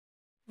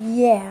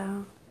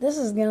Yeah, this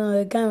is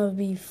gonna kind of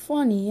be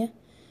funny,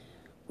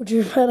 what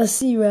you're about to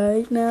see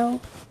right now.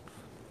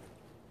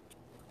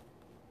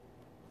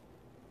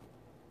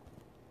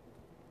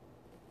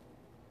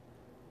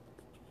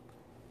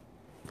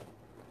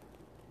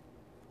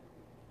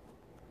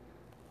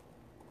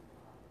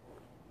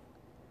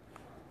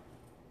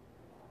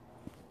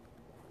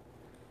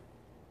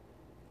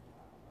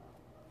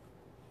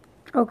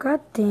 Oh,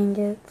 god dang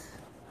it.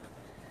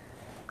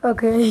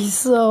 Okay,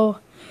 so,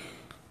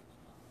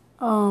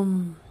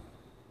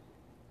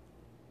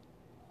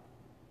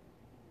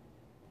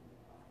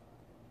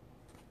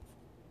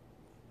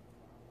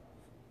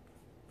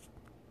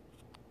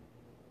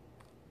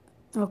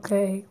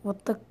 okay,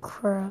 what the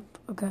crap?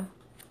 Okay.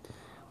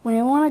 When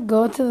you want to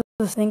go to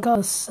this thing called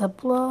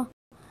Sepla,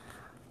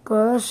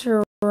 go to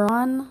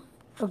Sharon.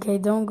 Okay,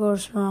 don't go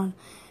to Sharon.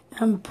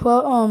 And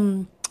put,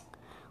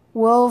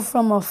 Will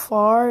from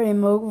afar,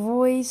 emote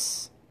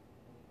voice.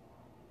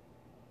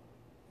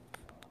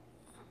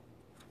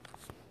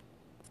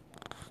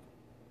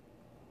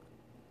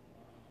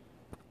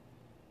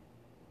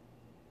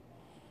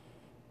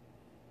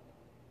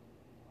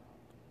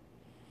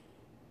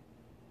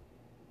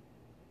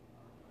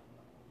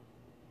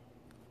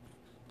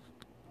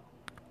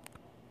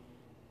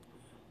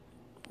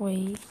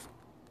 Wait.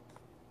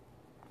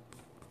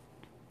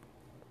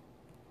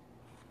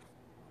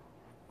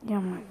 Yeah,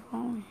 my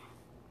phone.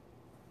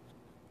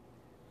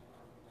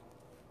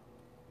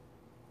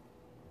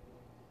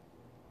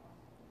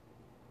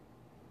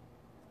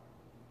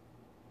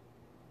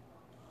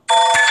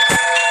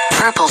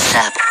 Purple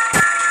shep.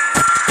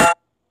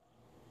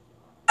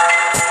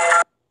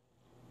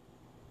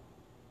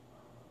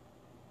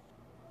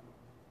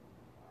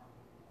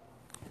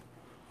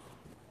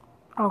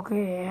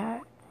 Okay,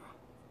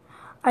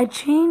 I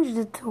changed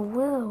it to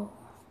Will.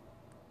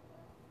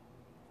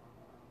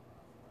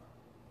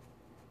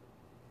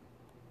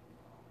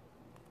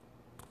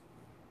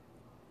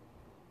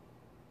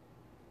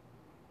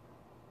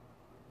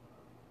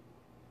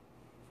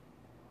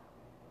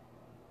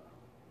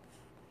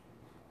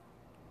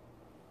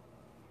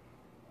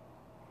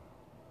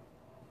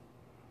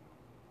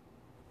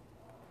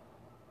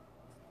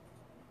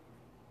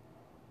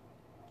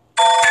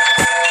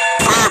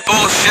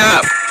 Purple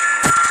shep.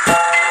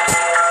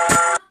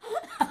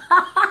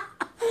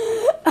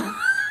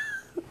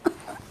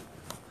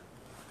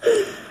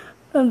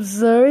 I'm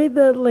sorry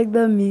that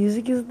the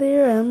music is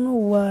there. I don't know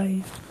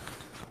why.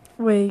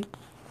 Wait.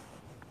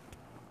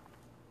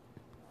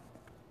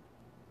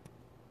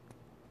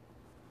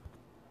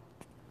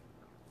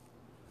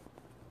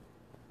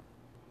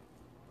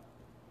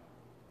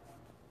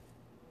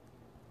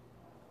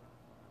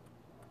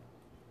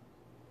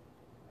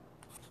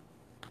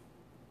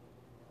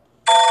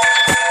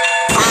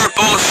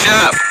 Purple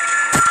shep.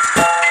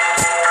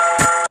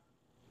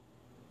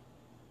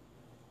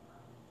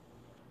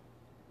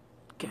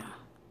 Okay.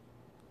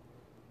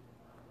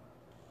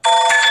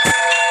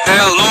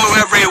 Hello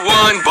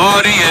everyone,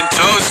 body and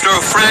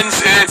toaster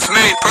friends, it's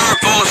me,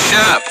 Purple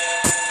shep.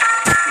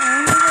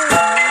 I don't know if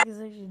the music is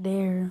actually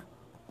there.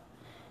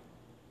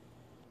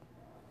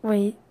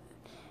 Wait.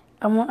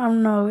 I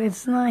don't know.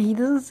 It's not. He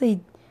doesn't say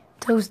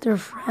toaster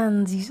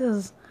friends. He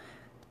says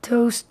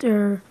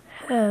toaster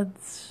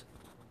heads.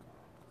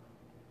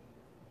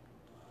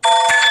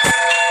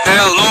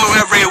 Hello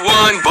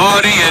everyone,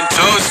 body and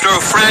toaster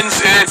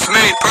friends, it's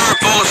me,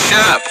 Purple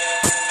shep.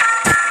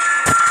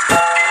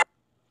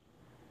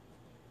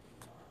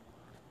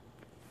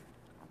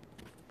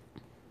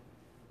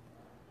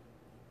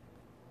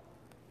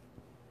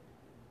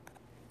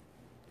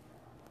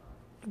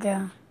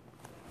 Yeah.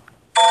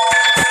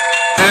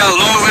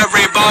 Hello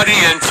everybody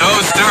and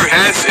toaster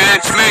heads,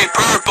 it's me,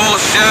 Purple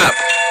shep.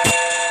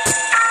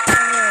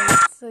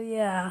 Alright, so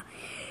yeah.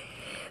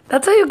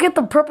 That's how you get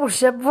the purple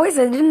ship voice.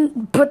 I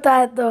didn't put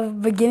that at the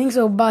beginning,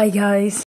 so bye guys.